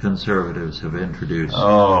that conservatives have introduced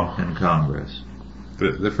in Congress.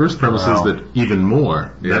 The first premise is that even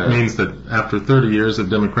more. Yeah. That means that after 30 years of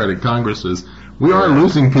Democratic Congresses, we are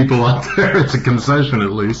losing people out there. It's a concession,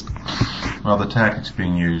 at least. Well, the tactics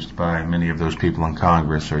being used by many of those people in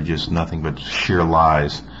Congress are just nothing but sheer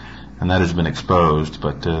lies, and that has been exposed,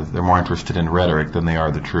 but they're more interested in rhetoric than they are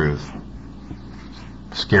the truth.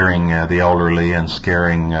 Scaring the elderly and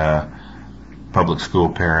scaring public school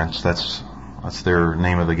parents, that's their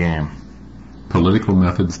name of the game. Political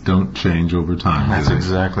methods don't change over time. That's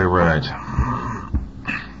exactly right.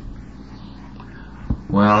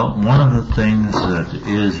 Well, one of the things that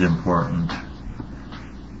is important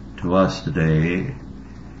to us today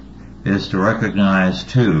is to recognize,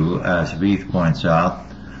 too, as Veith points out,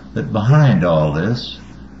 that behind all this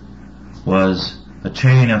was a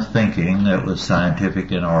chain of thinking that was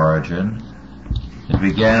scientific in origin. It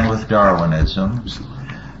began with Darwinism,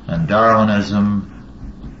 and Darwinism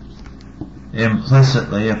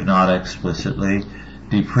implicitly, if not explicitly,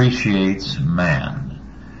 depreciates man.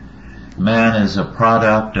 Man is a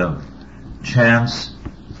product of chance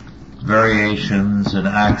variations and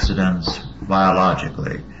accidents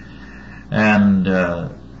biologically,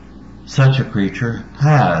 and such a creature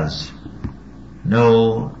has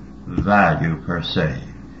no value per se.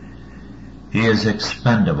 He is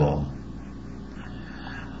expendable.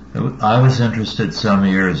 I was interested some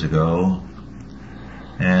years ago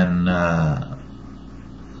in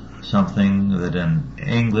something that an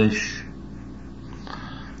English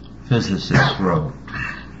physicist wrote,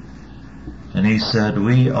 and he said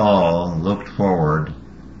we all looked forward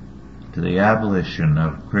to the abolition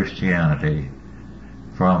of Christianity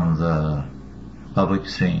from the public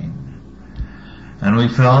scene. And we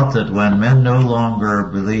felt that when men no longer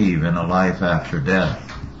believe in a life after death,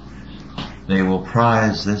 they will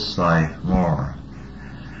prize this life more.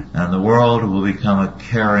 And the world will become a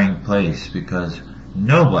caring place because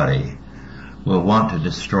nobody will want to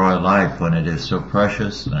destroy life when it is so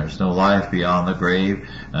precious and there's no life beyond the grave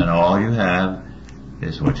and all you have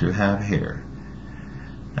is what you have here.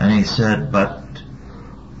 And he said, but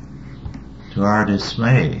to our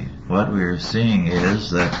dismay, what we are seeing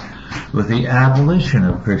is that with the abolition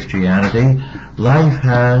of Christianity, life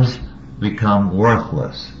has become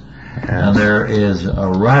worthless. And there is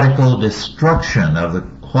a radical destruction of the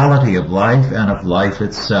quality of life and of life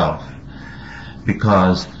itself,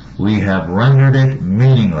 because we have rendered it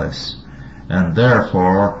meaningless and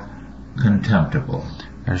therefore contemptible.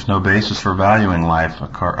 There's no basis for valuing life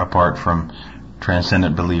apart from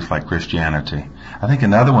transcendent belief like Christianity. I think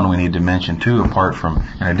another one we need to mention too, apart from,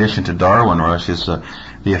 in addition to Darwin, Rush, is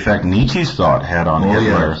the effect Nietzsche's thought had on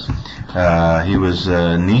Hitler. Yes. He was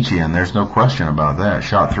Nietzschean, there's no question about that.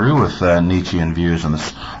 Shot through with Nietzschean views, and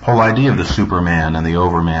this whole idea of the Superman and the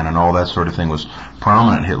Overman and all that sort of thing was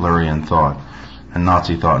prominent Hitlerian thought and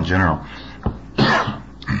Nazi thought in general.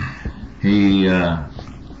 He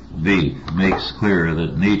makes clear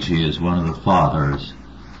that Nietzsche is one of the fathers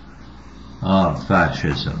of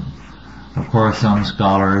fascism. Of course, some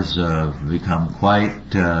scholars become quite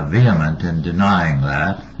vehement in denying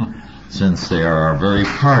that, since they are very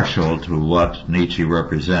partial to what Nietzsche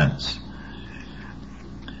represents.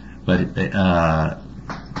 But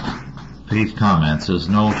Pete comments, as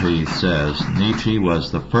Nolte says, Nietzsche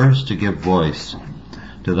was the first to give voice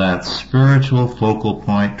to that spiritual focal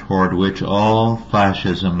point toward which all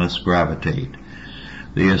fascism must gravitate,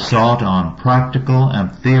 the assault on practical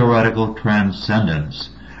and theoretical transcendence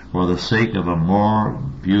for the sake of a more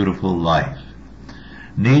beautiful life.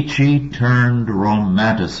 Nietzsche turned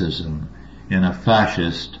Romanticism in a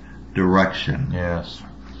fascist direction. Yes.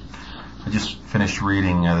 I just finished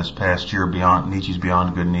reading this past year Nietzsche's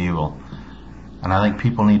Beyond Good and Evil. And I think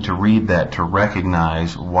people need to read that to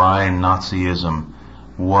recognize why Nazism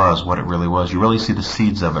was what it really was. You really see the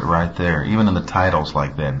seeds of it right there, even in the titles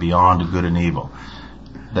like that, Beyond Good and Evil.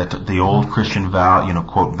 That the old Christian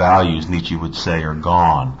quote, values, Nietzsche would say, are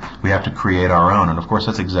gone. We have to create our own. And of course,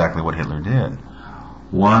 that's exactly what Hitler did.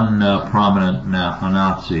 One prominent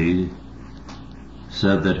Nazi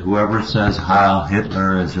said that whoever says Heil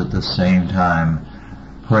Hitler is at the same time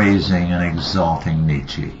praising and exalting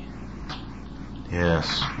Nietzsche.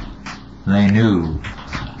 Yes. They knew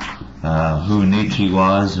who Nietzsche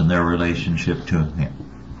was and their relationship to him.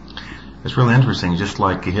 It's really interesting, just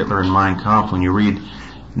like Hitler and Mein Kampf, when you read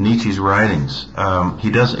Nietzsche's writings,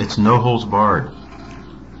 it's no holds barred.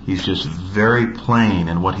 He's just very plain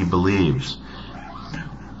in what he believes.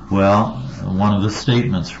 Well, one of the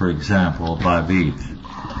statements, for example, by Beef,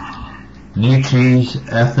 Nietzsche's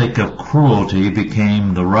ethic of cruelty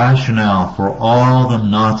became the rationale for all the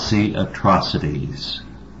Nazi atrocities.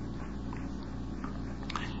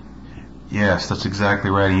 Yes, that's exactly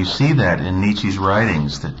right. And you see that in Nietzsche's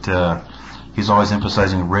writings, that he's always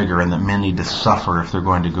emphasizing rigor and that men need to suffer if they're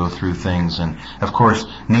going to go through things. And, of course,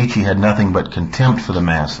 Nietzsche had nothing but contempt for the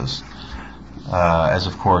masses, as,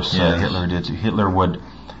 of course, Hitler did. Hitler would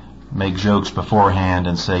make jokes beforehand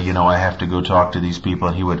and say, I have to go talk to these people,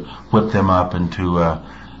 and he would whip them up into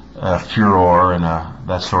a furor and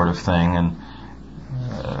that sort of thing. And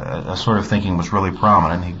a sort of thinking was really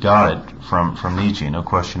prominent. He got it from Nietzsche, no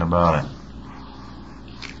question about it.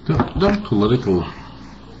 Don't political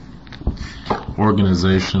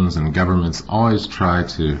organizations and governments always try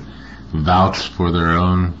to vouch for their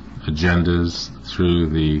own agendas through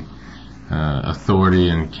the authority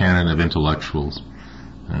and canon of intellectuals,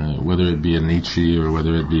 whether it be a Nietzsche or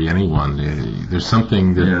whether it be anyone? There's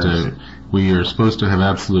something that we are supposed to have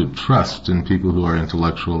absolute trust in people who are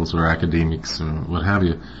intellectuals or academics or what have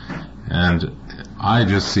you. And I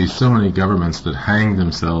just see so many governments that hang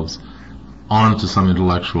themselves onto some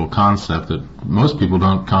intellectual concept that most people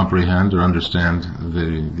don't comprehend or understand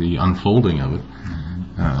the unfolding of it.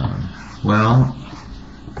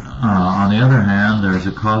 On the other hand, there's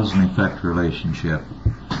a cause and effect relationship.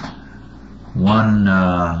 One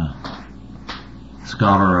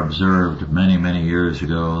scholar observed many, many years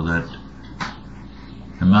ago that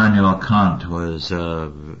Immanuel Kant was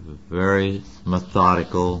a very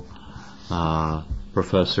methodical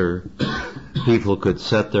professor. People could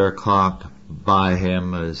set their clock by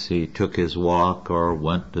him as he took his walk or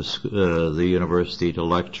went to the university to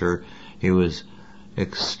lecture. He was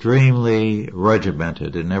extremely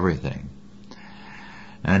regimented in everything.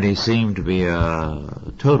 And he seemed to be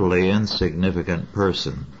a totally insignificant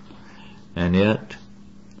person. And yet,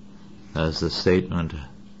 as the statement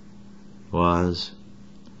was,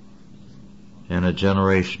 in a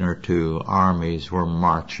generation or two, armies were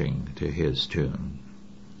marching to his tune.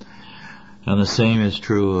 And the same is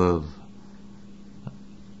true of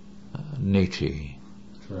Nietzsche.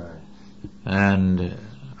 That's right. And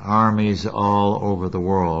armies all over the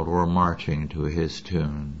world were marching to his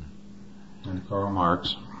tune. And Karl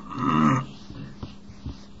Marx.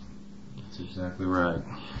 That's exactly right.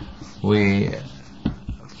 We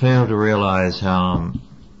fail to realize how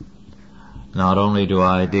not only do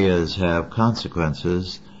ideas have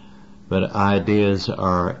consequences, but ideas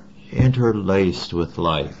are interlaced with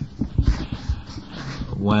life.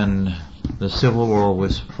 When the Civil War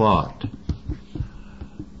was fought,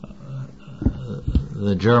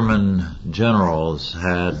 the German generals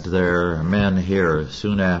had their men here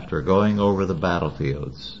soon after going over the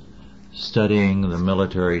battlefields, studying the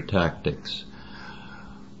military tactics,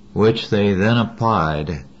 which they then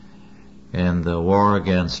applied in the war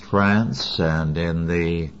against France and in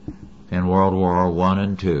World War I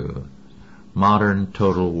and II, modern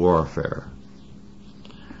total warfare.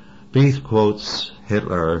 Beeth quotes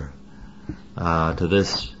Hitler to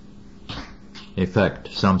this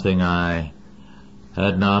effect, something I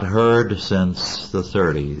had not heard since the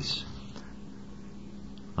 30s.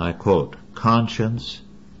 I quote, "Conscience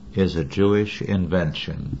is a Jewish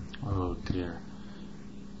invention." Oh dear.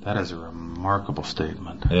 That is a remarkable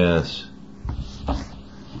statement. Yes.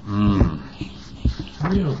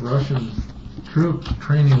 We have Russian troops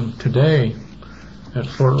training today at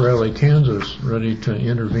Fort Riley, Kansas, ready to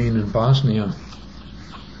intervene in Bosnia.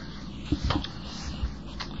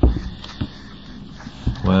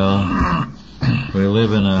 Well, we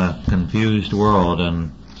live in a confused world,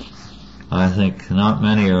 and I think not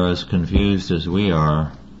many are as confused as we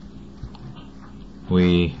are.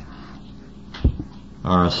 We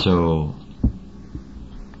are so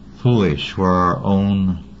foolish where our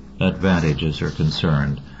own advantages are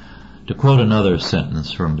concerned. To quote another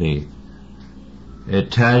sentence from the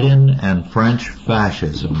Italian and French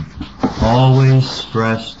fascism always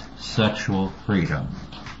stressed sexual freedom.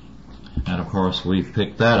 And of course we've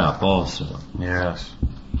picked that up also. Yes.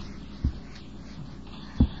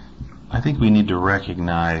 I think we need to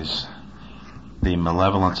recognize the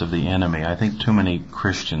malevolence of the enemy. I think too many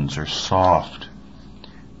Christians are soft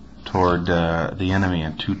toward the enemy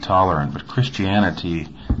and too tolerant, but Christianity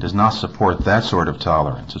does not support that sort of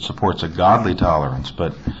tolerance. It supports a godly tolerance,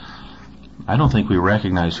 but I don't think we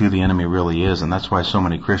recognize who the enemy really is, and that's why so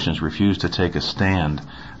many Christians refuse to take a stand,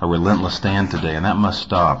 a relentless stand today, and that must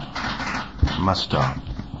stop. It must stop.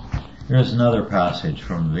 Here's another passage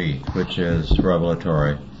from Veith, which is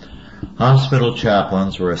revelatory. Hospital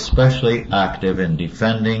chaplains were especially active in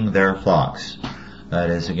defending their flocks, that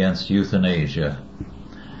is, against euthanasia.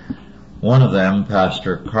 One of them,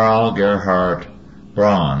 Pastor Karl Gerhard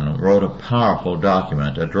Braun, wrote a powerful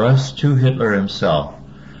document addressed to Hitler himself,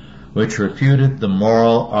 which refuted the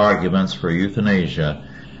moral arguments for euthanasia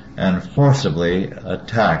and forcibly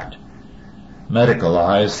attacked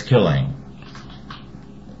medicalized killing.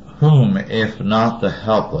 Whom, if not the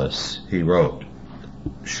helpless, he wrote,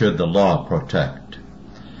 should the law protect?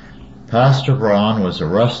 Pastor Braun was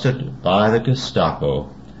arrested by the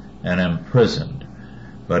Gestapo and imprisoned,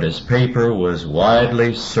 but his paper was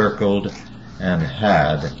widely circled and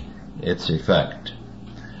had its effect.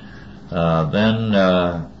 Then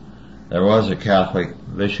there was a Catholic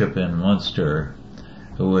bishop in Munster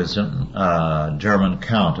who was a German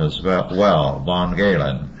count as well, von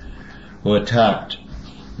Galen, who attacked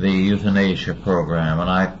the euthanasia program, and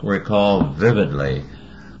I recall vividly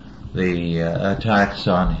the attacks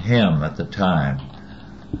on him at the time.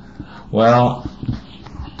 Well,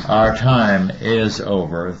 our time is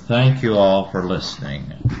over. Thank you all for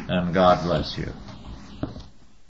listening, and God bless you.